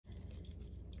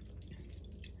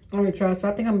All right, y'all. So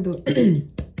I think I'm gonna do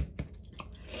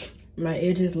my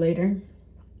edges later.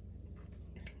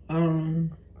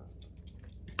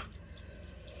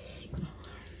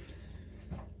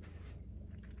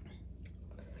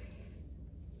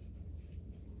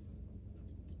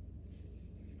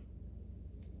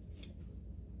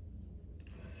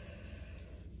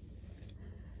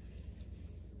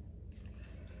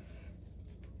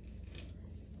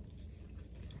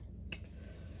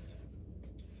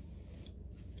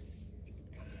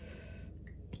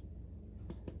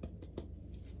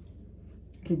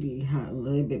 Could be hot a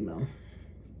little bit more.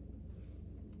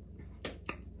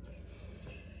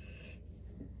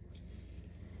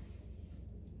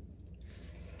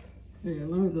 Yeah,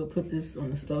 let me go put this on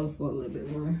the stove for a little bit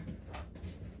more.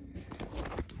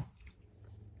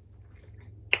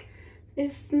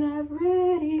 It's not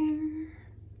ready.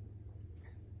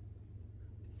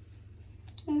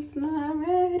 It's not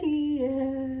ready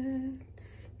yet.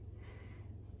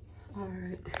 All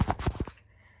right.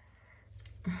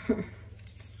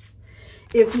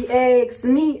 If you ask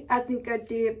me, I think I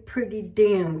did pretty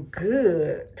damn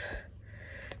good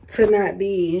to not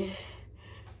be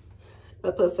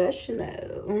a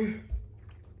professional.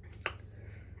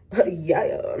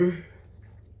 Yeah. I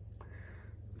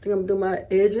think I'm doing my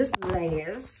edges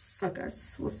last, like I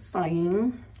was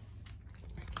saying.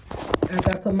 I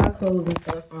gotta put my clothes and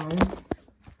stuff on.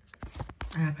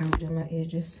 I probably do my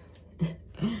edges.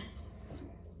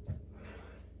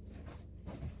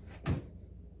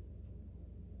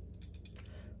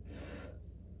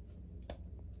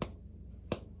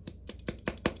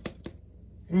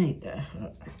 Ain't that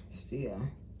hot still.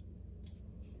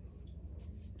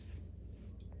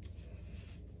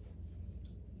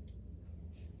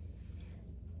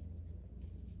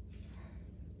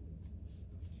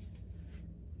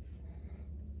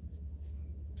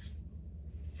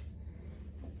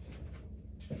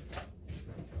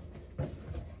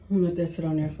 I'm gonna let that sit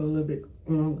on there for a little bit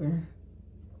longer.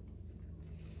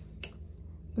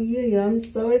 But yeah, I'm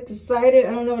so excited.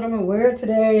 I don't know what I'm gonna wear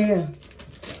today.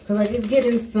 Cause like it's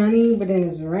getting sunny, but then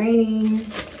it's raining.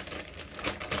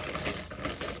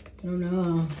 I don't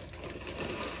know.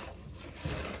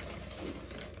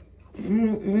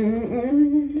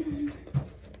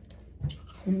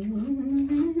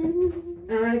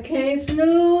 I can't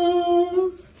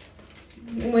snooze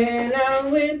when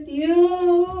I'm with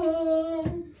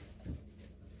you.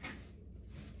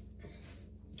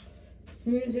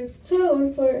 You're just too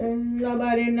important.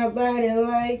 Nobody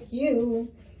like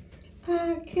you.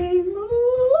 I can't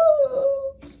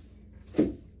lose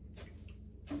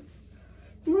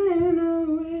when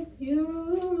I'm with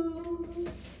you.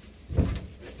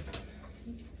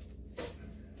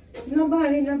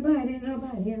 Nobody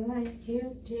like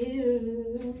you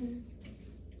do.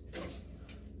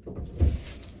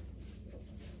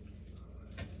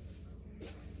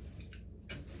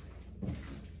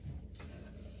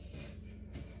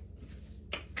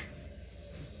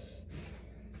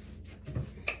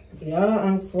 Yeah,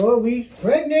 I'm 4 weeks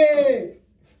pregnant.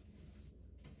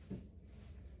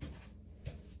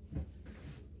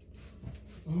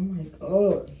 Oh my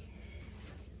gosh.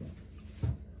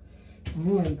 Oh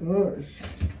my gosh.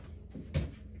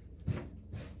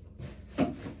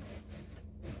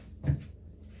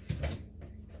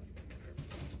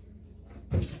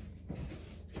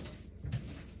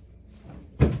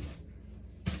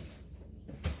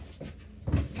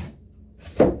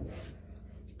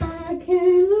 I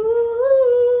can't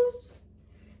lose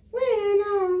when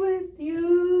I'm with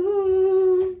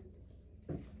you.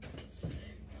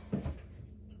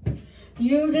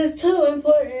 You just too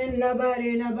important.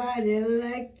 Nobody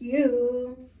like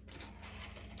you.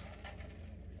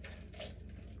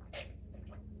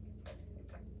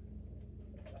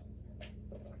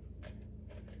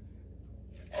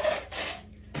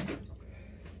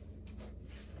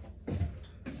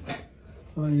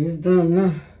 Oh, it's done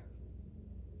now.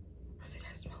 I see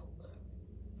that smoke.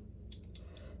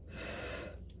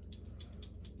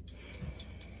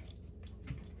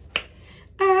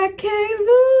 I can't lose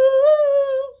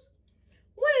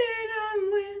when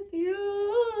I'm with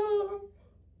you.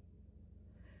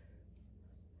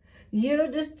 You're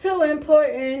just too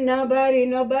important. Nobody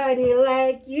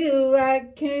like you. I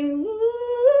can't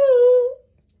lose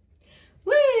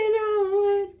when I'm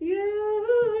with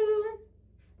you.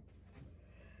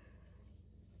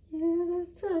 You're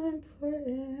just too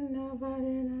important.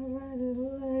 Nobody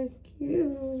like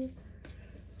you.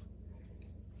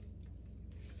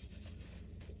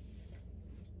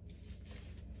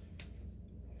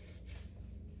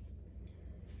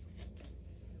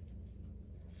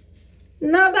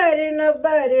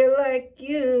 Nobody like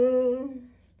you.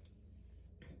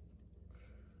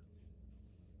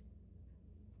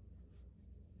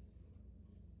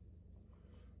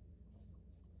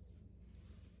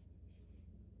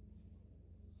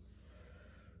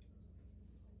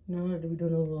 No, I have to be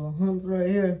doing those little humps right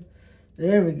here.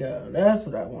 There we go. That's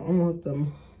what I want. I want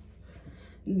them.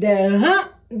 That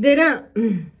hump. Did up.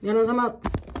 You know what I'm talking about?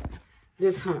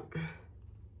 This hump.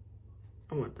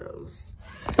 I want those.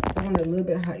 I want it a little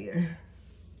bit higher.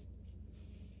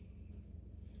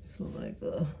 So like,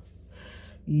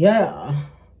 yeah.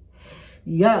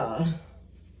 Yeah.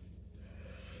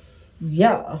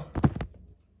 Yeah.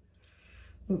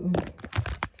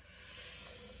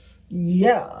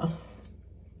 Yeah.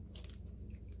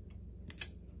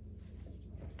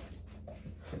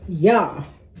 Yeah.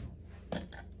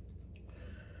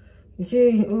 You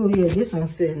see? Oh, yeah, this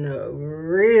one's sitting up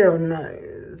real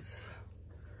nice.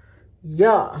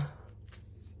 Yeah.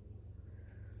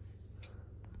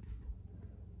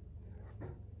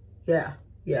 Yeah.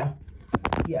 Yeah.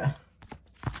 Yeah.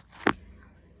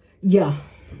 Yeah.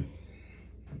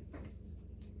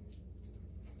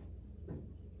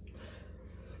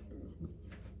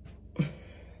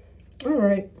 All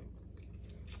right.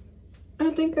 I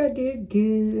think I did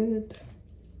good.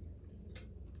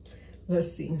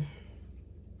 Let's see.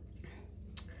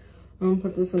 I'm gonna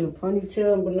put this in a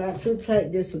ponytail, but not too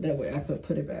tight, just so that way I could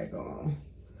put it back on.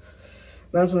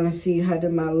 But I just want to see how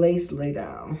did my lace lay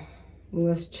down.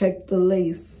 Let's check the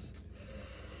lace.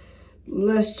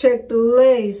 Let's check the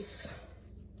lace.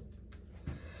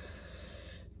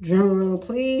 Drum roll,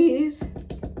 please.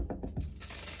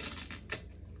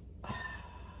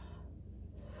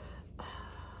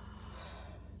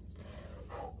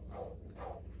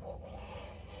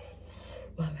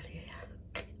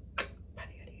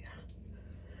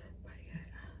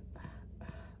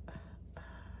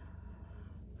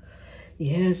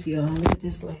 Yes, y'all, look at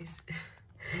this lace.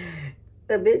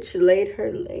 The bitch laid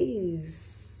her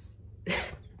lace. I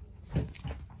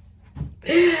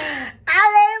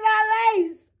laid my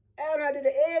lace. I don't know how to do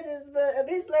the edges, but a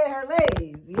bitch laid her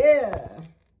lace. Yeah.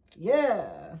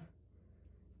 Yeah.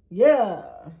 Yeah.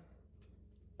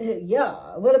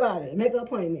 Yeah. What about it? Make an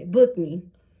appointment. Book me.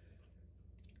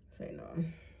 Say no.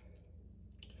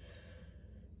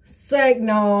 Say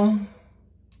no.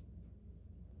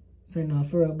 Say no,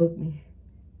 for real, book me.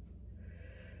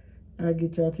 I'll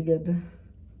get y'all together.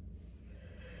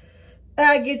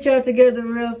 I'll get y'all together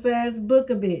real fast. Book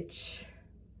a bitch.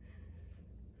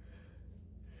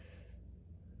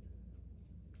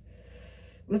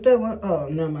 What's that one? Oh,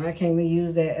 no, I can't even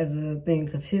use that as a thing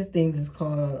because his things is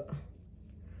called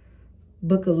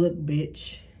Book a Look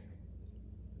Bitch.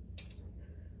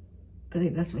 I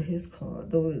think that's what his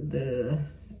called. The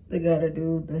guy that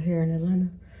do the hair in Atlanta.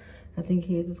 I think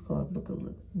his is called Book a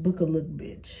Look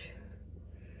Bitch.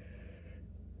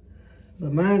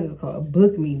 But mine is called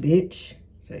Book Me Bitch.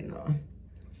 Say no.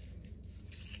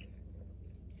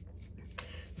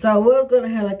 So I was gonna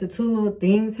have like the two little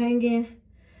things hanging,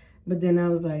 but then I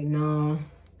was like, nah,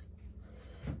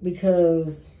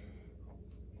 because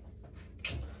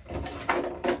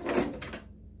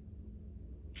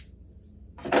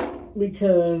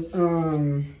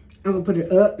I'm gonna put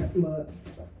it up, but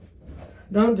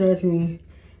don't judge me.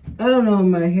 I don't know where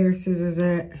my hair scissors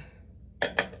at.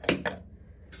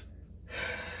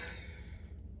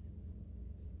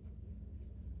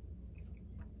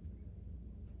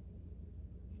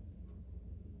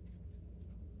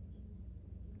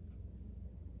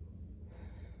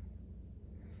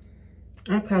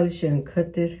 I probably shouldn't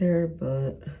cut this hair,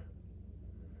 but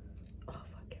oh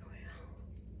fucking well.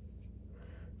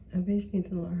 I bitch need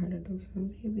to learn how to do some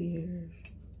baby hairs.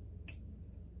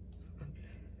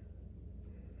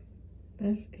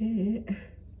 Okay. That's it.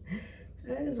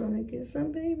 I just want to get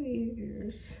some baby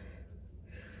hairs.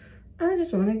 I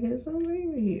just want to get some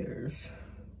baby hairs.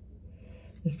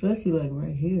 Especially like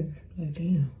right here. Like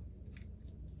damn.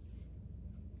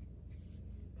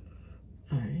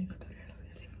 Alright, I ain't gonna do that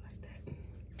like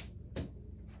that.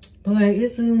 But like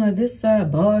it seems like this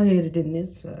side bald headed than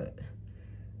this side.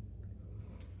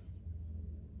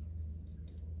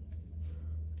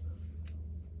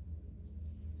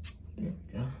 There we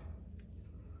go.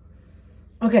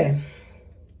 Okay.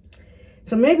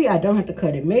 So maybe I don't have to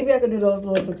cut it. Maybe I could do those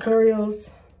little tutorials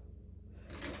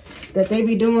that they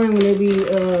be doing when they be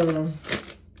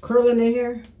curling their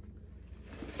hair.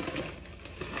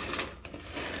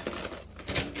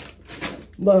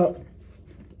 But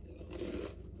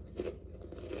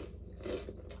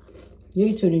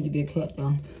you two need to get cut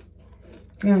though.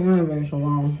 Yeah, I'm not very so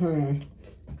long.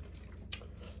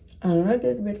 And I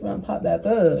this bitch gonna pop back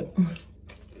up.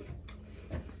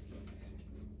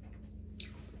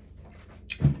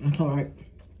 That's alright.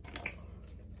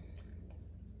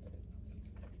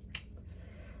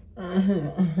 I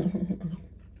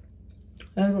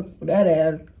was looking for that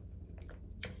ass.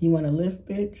 You want to lift,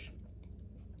 bitch?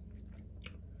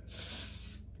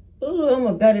 Ooh, I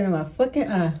almost got it in my fucking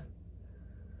eye.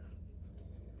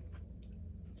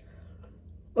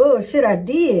 Oh, shit, I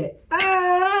did.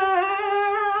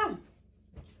 Ah!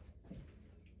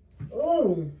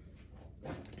 Ooh.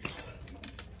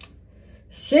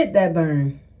 Shit, that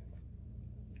burned.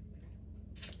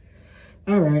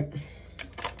 All right.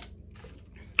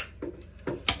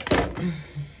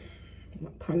 My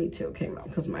ponytail came out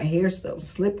because my hair's so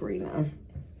slippery now.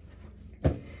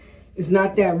 It's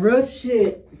not that rough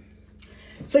shit.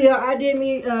 So, y'all, I did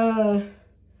me, I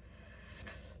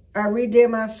redid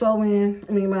my sewing,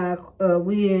 my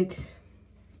wig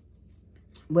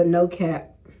with no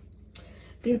cap.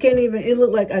 You can't even, it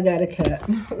looked like I got a cap.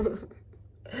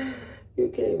 You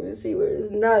can't even see where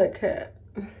it's not a cap.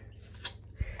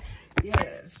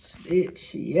 Yes,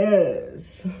 bitch,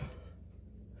 yes.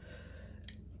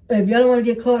 If y'all don't want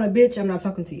to get called a bitch, I'm not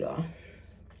talking to y'all.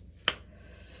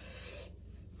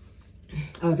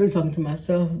 I was really talking to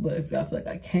myself, but if y'all feel like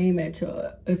I came at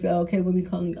y'all, if y'all okay with me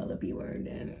calling y'all a B word,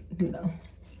 then, you know.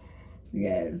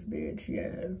 Yes, bitch,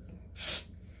 yes.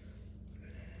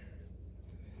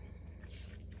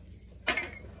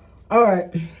 All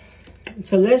right.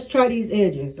 So let's try these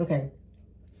edges. Okay.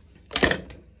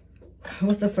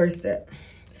 What's the first step?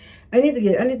 I need to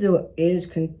do an edge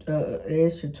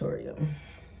tutorial.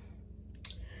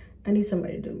 I need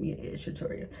somebody to do me an edge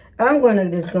tutorial. I'm gonna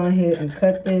just go ahead and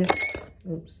cut this.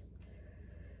 Oops.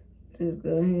 Just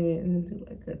go ahead and do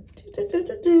like a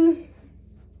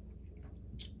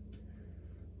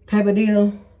type of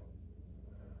deal.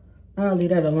 I'll leave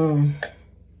that alone.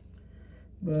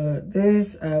 But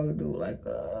this I would do like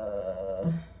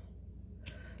a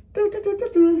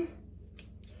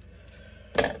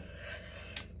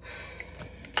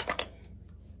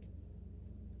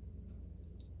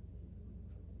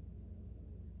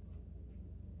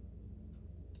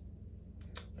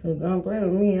Cause don't play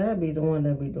with me, I'll be the one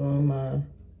that be doing my,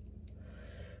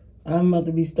 I'm about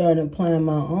to be starting applying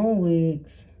my own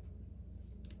wigs.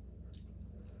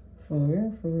 For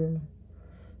real, for real.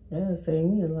 That'll save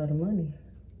me a lot of money.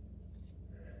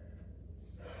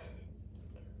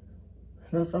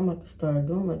 That's what I'm about to start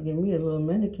doing. I'm about to get me a little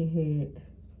mannequin head.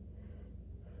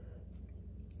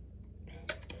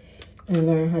 And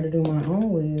learn how to do my own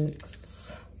wigs.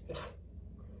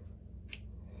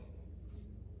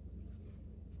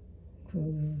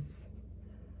 Cause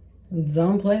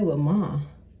don't play with mom.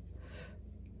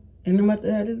 And I'm about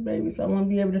to have this baby, so I want to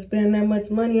be able to spend that much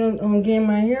money on getting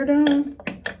my hair done.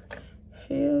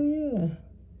 Hell yeah.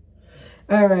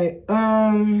 All right.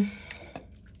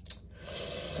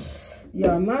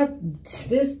 Yeah,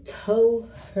 this toe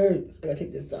hurts. I gotta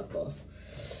take this sock off.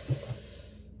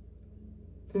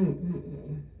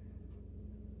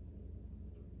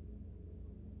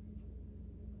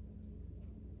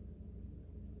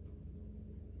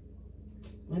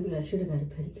 Maybe I should have got a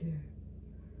pedicure.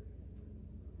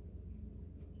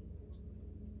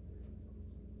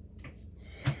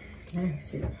 I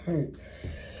see it hurt.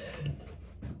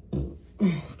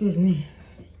 Excuse me.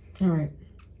 All right.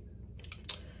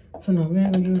 So now we're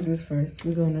gonna use this first.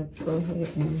 We're gonna go ahead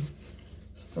and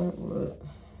start with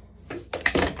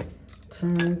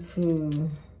trying to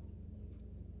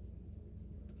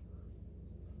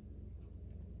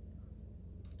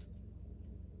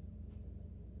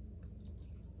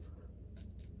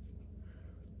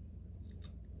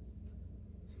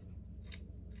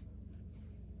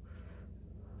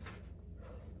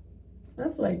I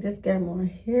feel like this got more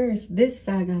hair. This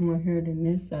side got more hair than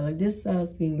this side. Like this side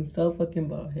seems so fucking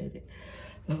bald headed.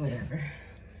 But whatever.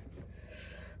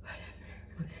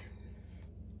 Whatever.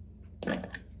 Okay.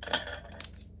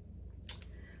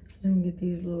 Let me get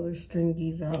these little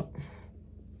stringies out.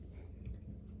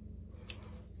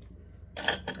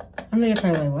 I know you're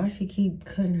probably like, why she keep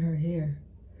cutting her hair?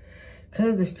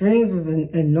 Because the strings was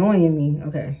annoying me.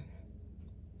 Okay.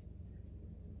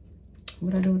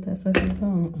 What'd I do with that fucking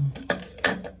phone? Oh.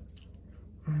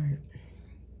 Alright.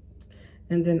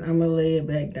 And then I'm gonna lay it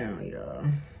back down, y'all.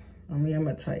 I'm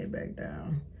gonna tie it back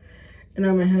down. And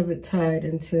I'm gonna have it tied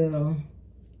until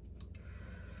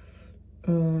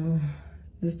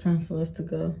it's time for us to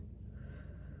go.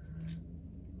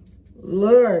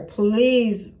 Lord,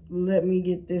 please let me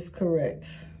get this correct.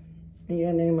 In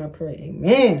your name I pray,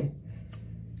 amen.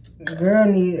 Girl,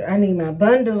 I need my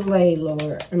bundles laid,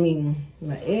 Lord. I mean,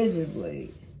 my edges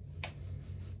laid.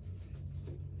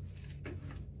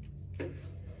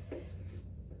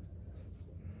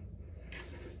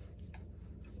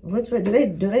 Which way do they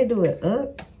do it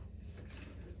up?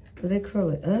 Do they curl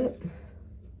it up?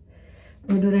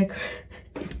 Or do they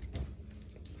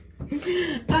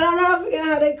I don't know, I forget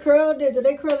how they curled it. Do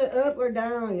they curl it up or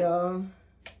down, y'all?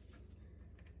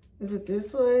 Is it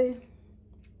this way?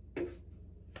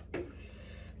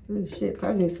 Oh shit,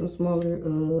 probably need some smaller,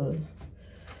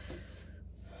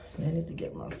 I need to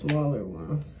get my smaller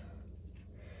ones.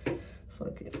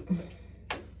 Fuck it.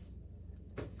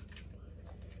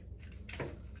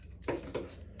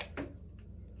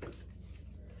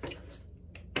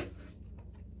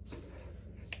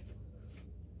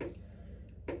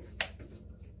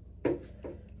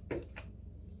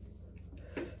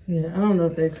 Yeah, I don't know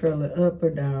if they curl it up or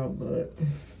down, but...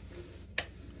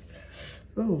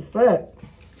 Oh, fuck.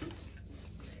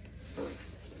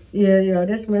 Yeah,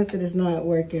 this method is not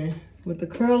working. With the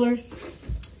curlers,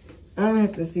 I don't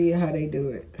have to see how they do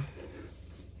it.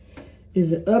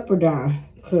 Is it up or down?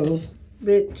 Because,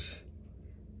 bitch,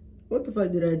 what the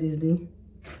fuck did I just do?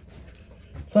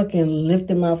 Fucking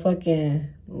lifted my fucking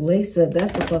lace up.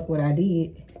 That's the fuck what I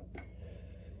did.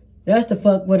 That's the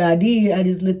fuck what I did. I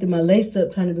just lifted my lace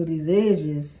up trying to do these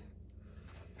edges.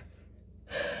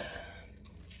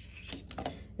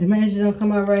 If my edges don't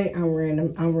come out right, I'm wearing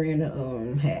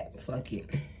the hat. Fuck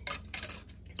it.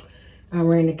 I'm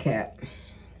wearing the cap.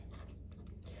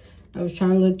 I was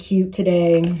trying to look cute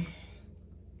today.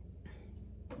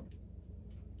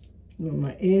 But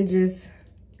my edges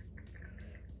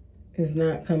is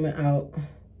not coming out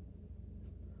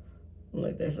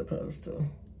like they're supposed to.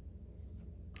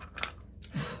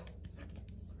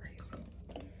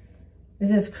 It's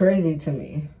just crazy to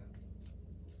me.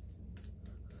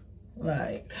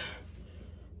 Like,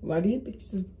 why do you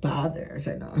bitches bother? I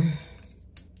said no.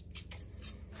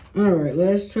 All right,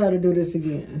 let's try to do this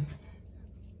again.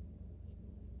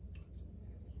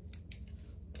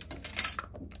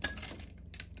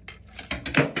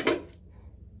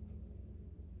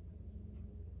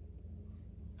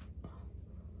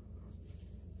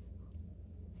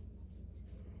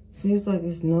 Seems like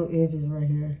there's no edges right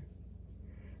here.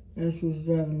 That's what's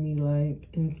driving me like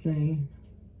insane.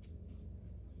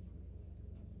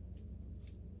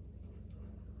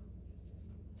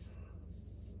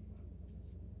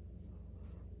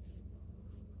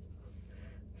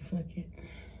 Fuck it.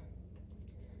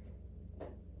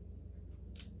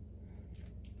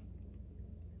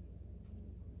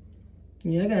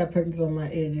 Yeah, I gotta practice on my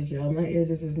edges, y'all. My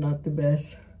edges is not the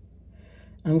best.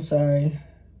 I'm sorry.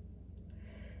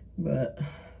 But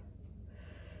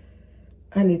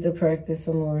I need to practice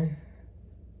some more.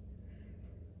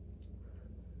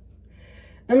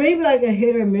 I mean, it'd be like a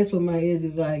hit or miss with my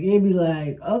edges. Like, it'd be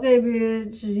like, okay,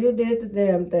 bitch, you did the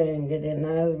damn thing. And then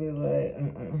I'd be like,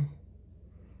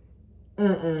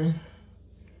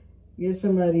 get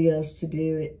somebody else to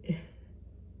do it.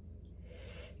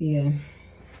 Yeah.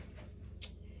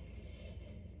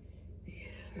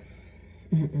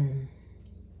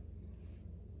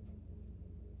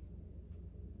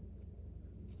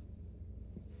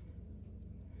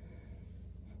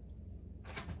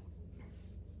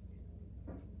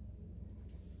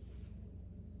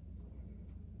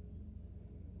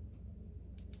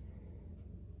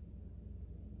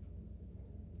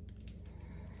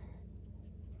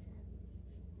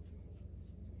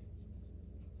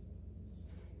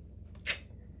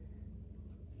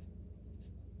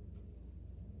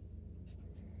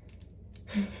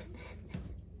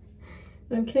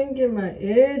 I can't get my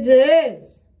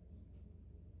edges.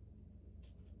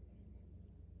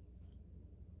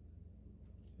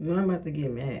 Now I'm about to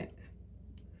get mad.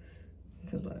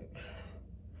 Because, like,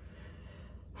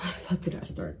 why the fuck did I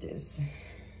start this?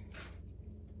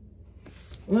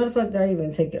 Why the fuck did I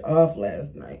even take it off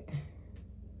last night?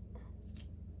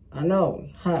 I know it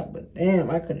was hot, but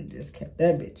damn, I could have just kept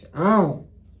that bitch on.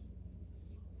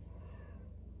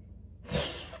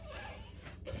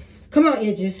 Come on,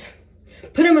 edges.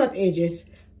 Put them up, edges.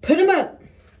 Put them up.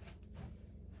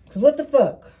 Because what the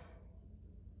fuck?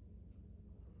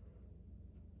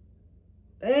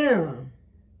 Damn.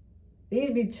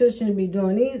 These beauticians be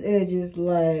doing these edges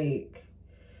like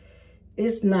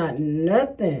it's not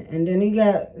nothing. And then you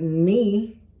got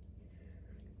me.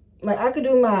 Like, I could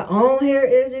do my own hair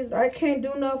edges. I can't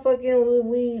do no fucking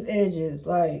weave edges.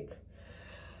 Like,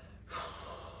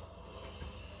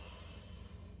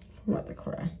 I'm about to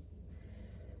cry.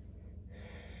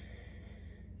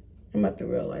 I'm about to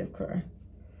real life cry.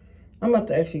 I'm about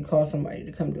to actually call somebody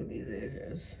to come do these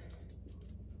edges.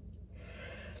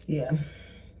 Yeah.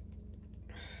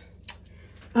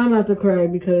 I'm about to cry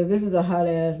because this is a hot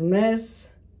ass mess.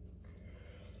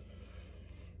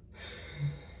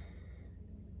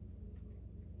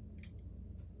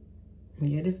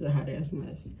 Yeah, this is a hot ass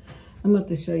mess. I'm about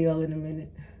to show y'all in a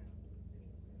minute.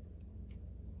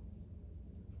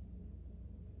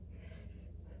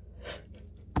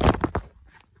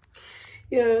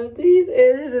 Yeah, these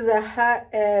edges is a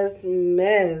hot ass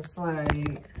mess.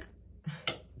 Like,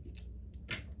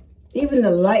 even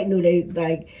the light knew they,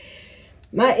 like,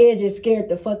 my edges scared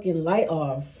the fucking light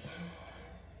off.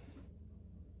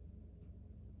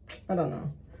 I don't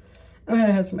know. I'm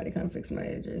gonna have somebody come fix my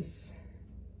edges.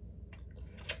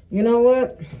 You know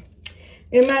what?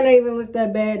 It might not even look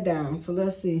that bad down. So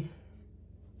let's see.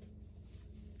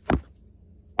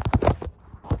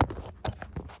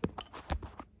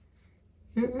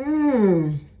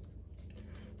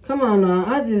 Come on now.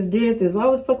 I just did this.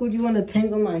 Why the fuck would you want to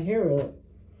tangle my hair up?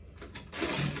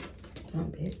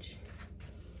 Dumb bitch.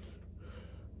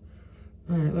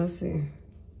 Alright, let's see.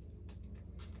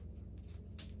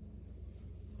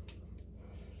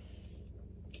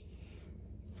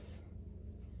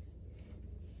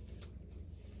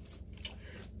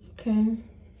 Okay.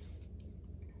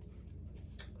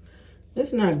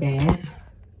 It's not bad.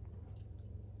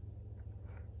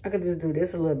 I could just do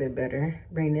this a little bit better.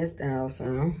 Bring this down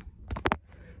some.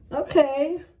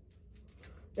 Okay.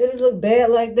 It just look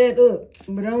bad like that. Look.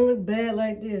 But it don't look bad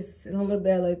like this. It don't look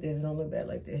bad like this. It don't look bad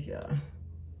like this, y'all.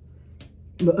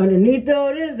 But underneath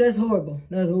all this, that's horrible.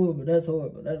 That's horrible. That's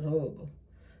horrible. That's horrible.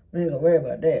 We ain't gonna worry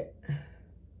about that.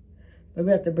 But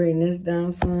we have to bring this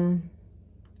down some.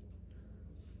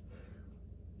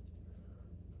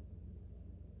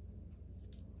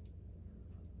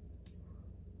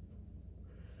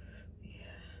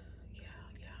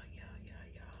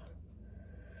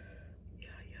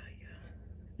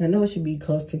 I know it should be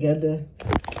close together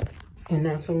and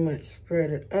not so much spread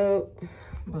it out,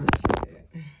 but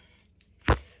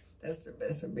shit, that's the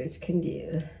best a bitch can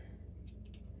do.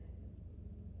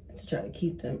 To try to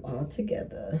keep them all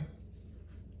together.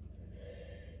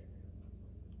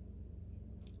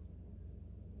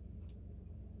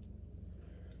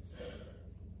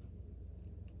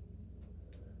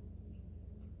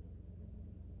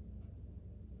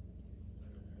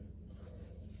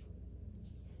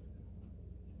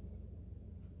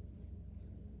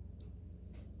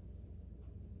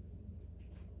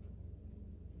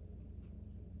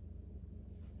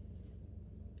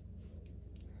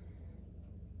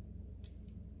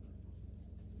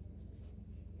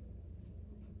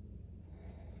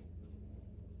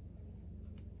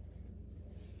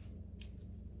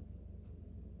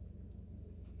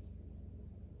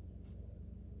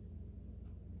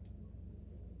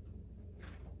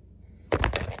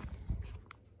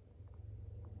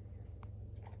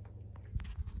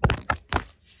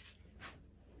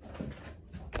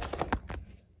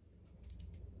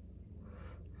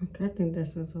 Okay, I think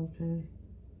this is okay.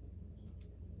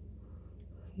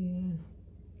 Yeah.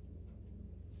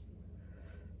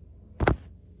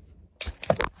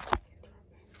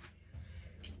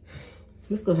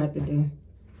 What's gonna have to do?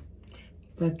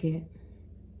 Fuck it.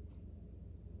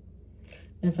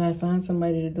 If I find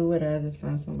somebody to do it, I'll just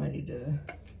find somebody to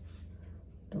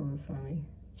do it for me.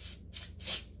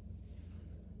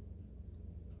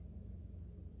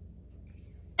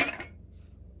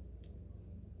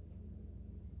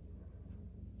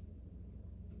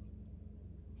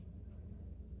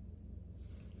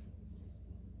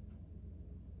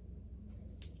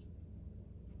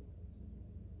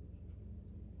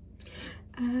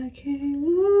 I can't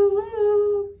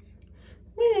lose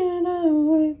when I'm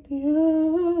with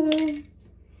you.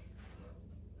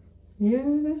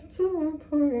 You're so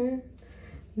important.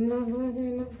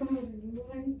 Nobody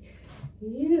like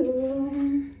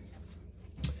you.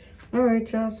 All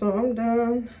right, y'all. So I'm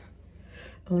done.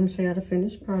 Let me show you the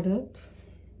finished product.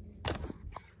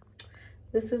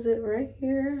 This is it right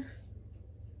here.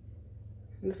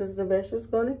 This is the best it's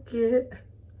gonna get.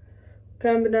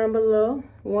 Comment down below,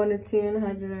 1 to 10,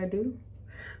 how did I do?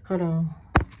 Hold on.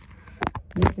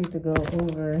 Just need to go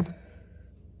over.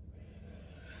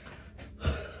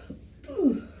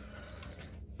 Hold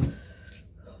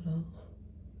on.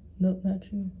 Nope,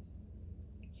 not you.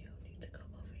 You need to go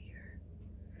over here.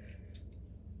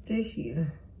 This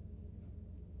year.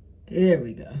 There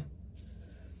we go.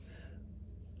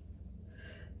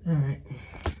 All right.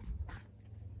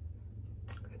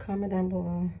 Comment down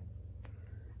below.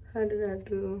 How did I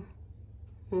do?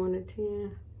 1 to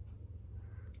 10.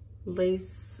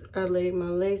 Lace, I laid my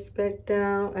lace back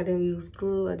down. I didn't use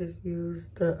glue. I just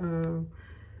used the,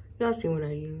 y'all see what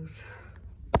I use.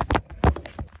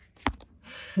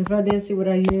 If I didn't see what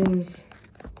I used,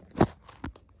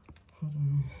 hold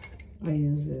on. I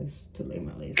use this to lay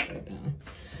my lace back down.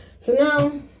 So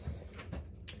now,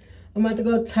 I'm about to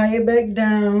go tie it back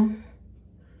down.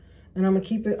 And I'm gonna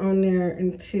keep it on there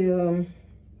until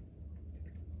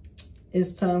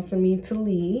it's time for me to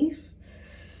leave.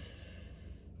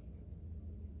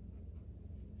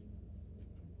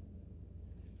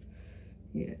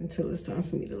 Yeah, until it's time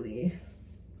for me to leave.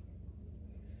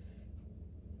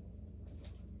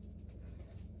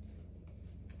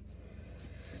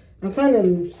 I'm kind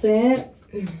of sad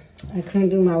I couldn't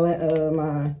do my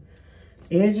my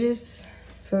edges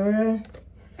for real,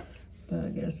 but I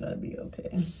guess I'll be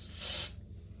okay.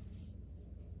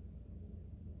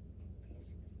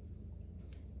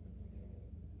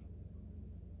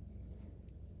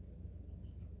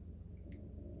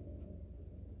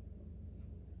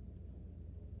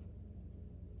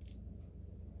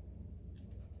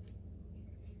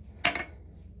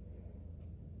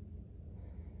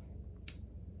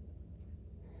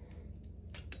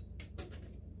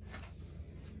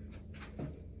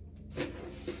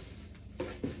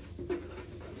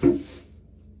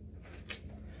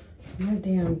 My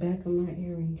damn back of my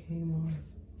earring came off.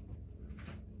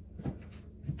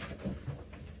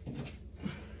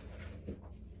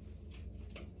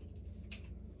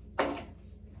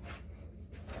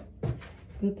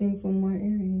 Good thing for more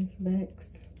earrings, backs.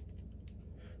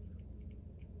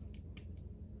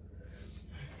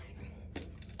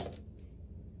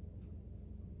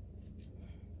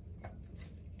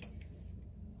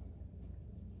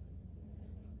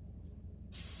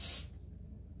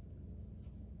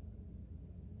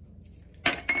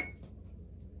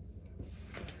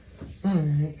 All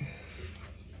right.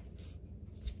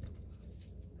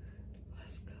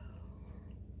 Let's go.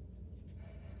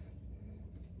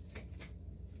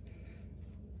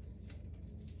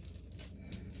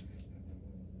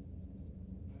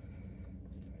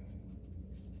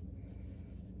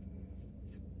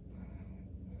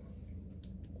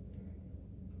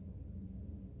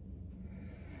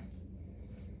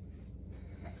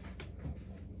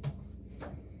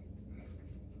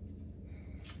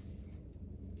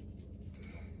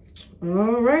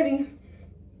 Alrighty.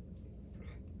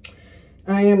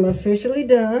 I am officially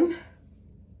done.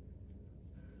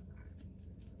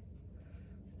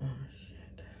 Oh,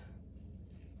 shit.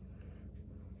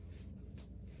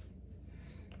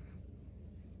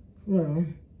 Well,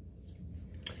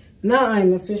 now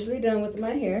I'm officially done with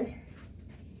my hair.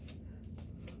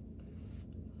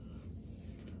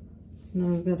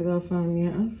 Now I've got to go find me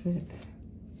an outfit.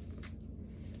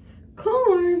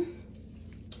 Corn.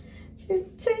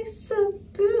 It tastes so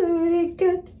good. It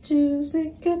got the juice.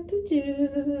 It got the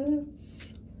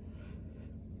juice.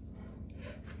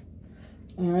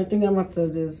 I think I'm about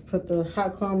to just put the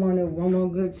hot comb on it one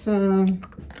more good time.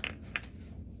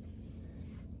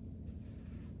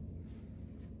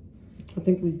 I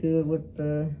think we good with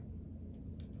the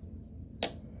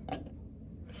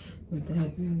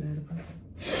that.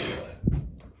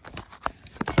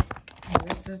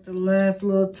 This is the last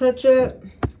little touch up.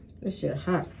 This shit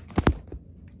hot.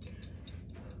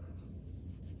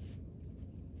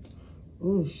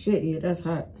 Oh shit, yeah, that's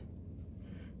hot.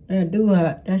 That do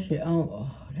hot. That shit oh,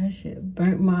 that shit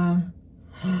burnt my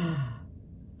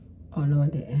oh no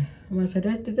it didn't. I'm gonna say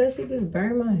did that shit just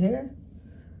burn my hair?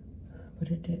 But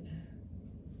it didn't.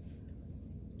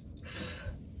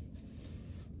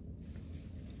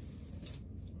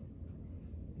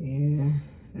 Yeah,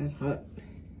 that's hot.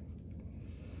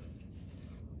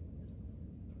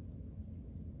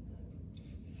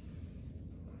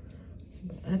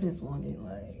 But I just wanted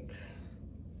like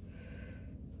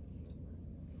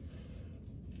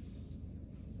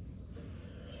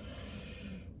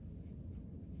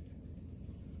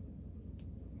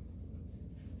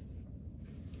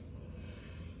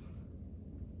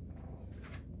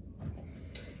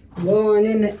born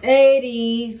in the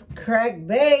 80s, crack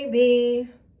baby.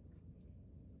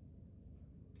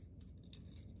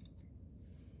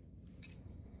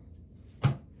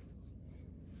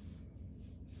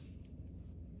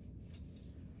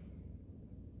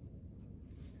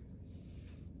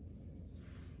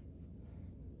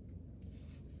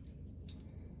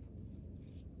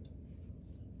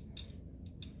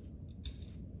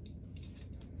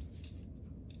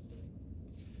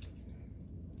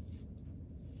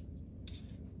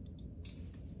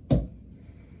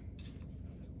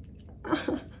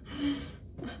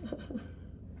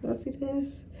 Y'all see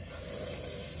this?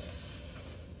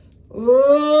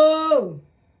 Whoa!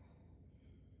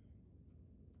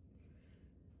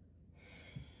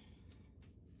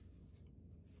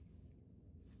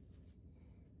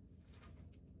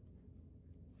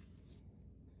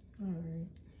 All right.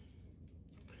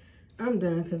 I'm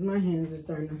done because my hands are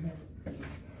starting to hurt.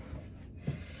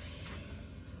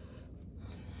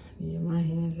 Yeah, my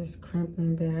hands is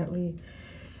cramping badly.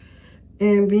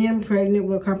 And being pregnant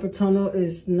with carpal tunnel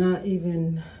is not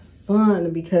even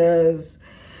fun because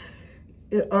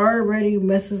it already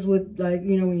messes with, like,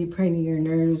 you know, when you're pregnant, your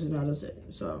nerves and all this.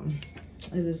 So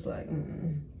it's just like,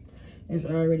 and is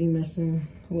already messing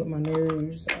with my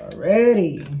nerves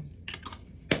already.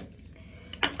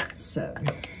 So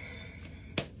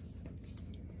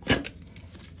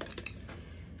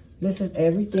this is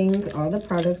everything, all the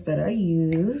products that I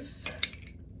use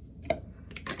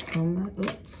on my,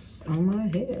 on my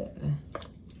head.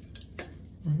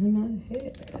 On my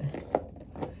head.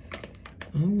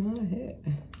 On my head.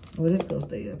 Oh, this gonna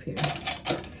stay up here.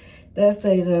 That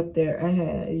stays up there. I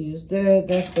had used that.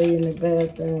 That stayed in the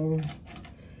bathroom.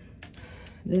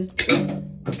 This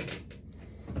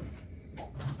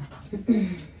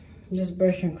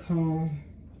brush and comb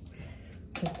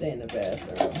to stay in the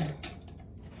bathroom.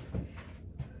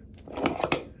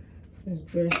 This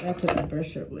brush, I'll put the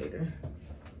brush up later.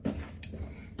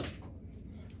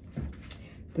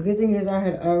 The good thing is I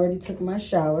had already took my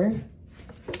shower.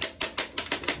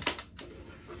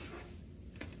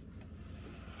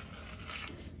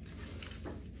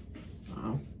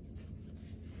 Wow.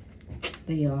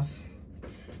 They off.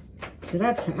 Did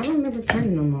I turn? I don't remember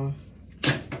turning them off.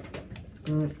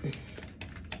 But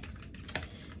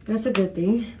that's a good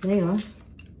thing. They off.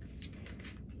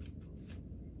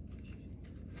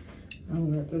 I'm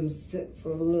gonna let them sit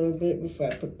for a little bit before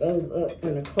I put those up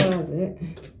in the closet.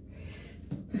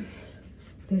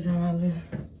 These are my little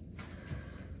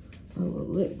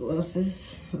lip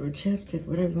glosses or chapstick,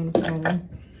 whatever you want to call them.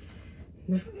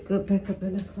 Let's go back up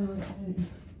in the closet.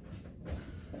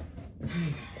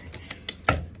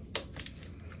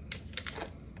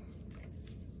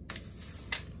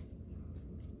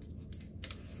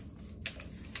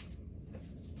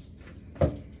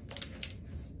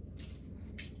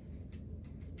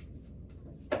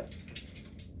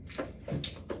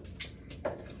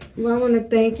 Well, I want to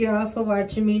thank y'all for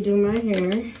watching me do my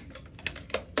hair.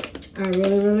 I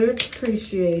really, really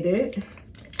appreciate it.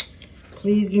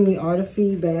 Please give me all the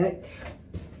feedback.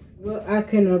 What I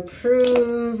can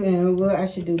approve and what I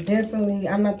should do differently.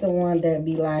 I'm not the one that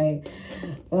be like,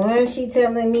 well, she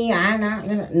telling me I'm not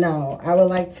gonna. No, I would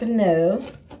like to know.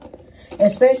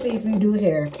 Especially if you do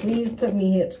hair. Please put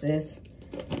me hip, sis.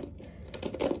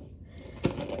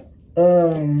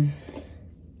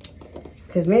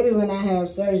 Because maybe when I have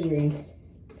surgery,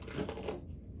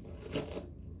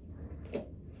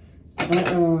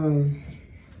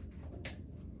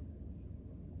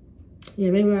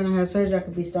 yeah, maybe when I have surgery, I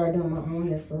could be starting doing my own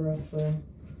hair for real.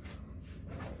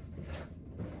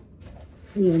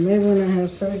 Yeah, maybe when I have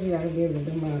surgery, I could be able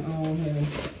to do my own hair.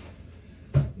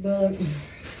 But,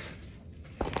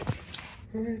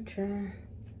 alright, y'all.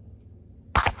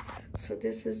 So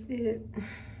this is it.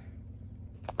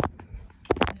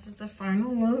 This is the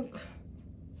final look.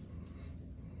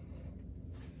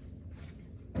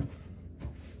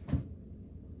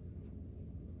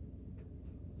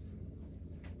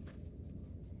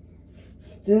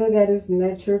 Still got its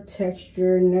natural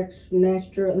texture,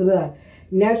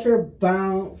 natural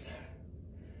bounce.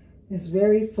 It's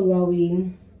very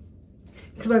flowy.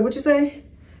 Cause like, what you say?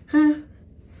 Huh?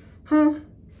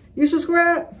 You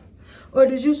subscribe? Or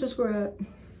did you subscribe?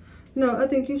 No, I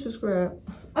think you subscribe.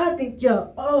 I think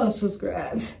y'all all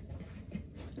subscribed.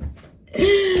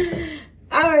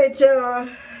 Alright, y'all.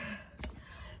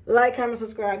 Like, comment,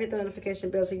 subscribe, hit the notification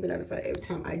bell so you can be notified every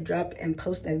time I drop and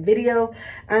post a video.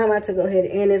 I'm about to go ahead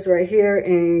and end this right here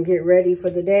and get ready for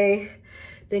the day.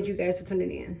 Thank you guys for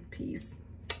tuning in. Peace.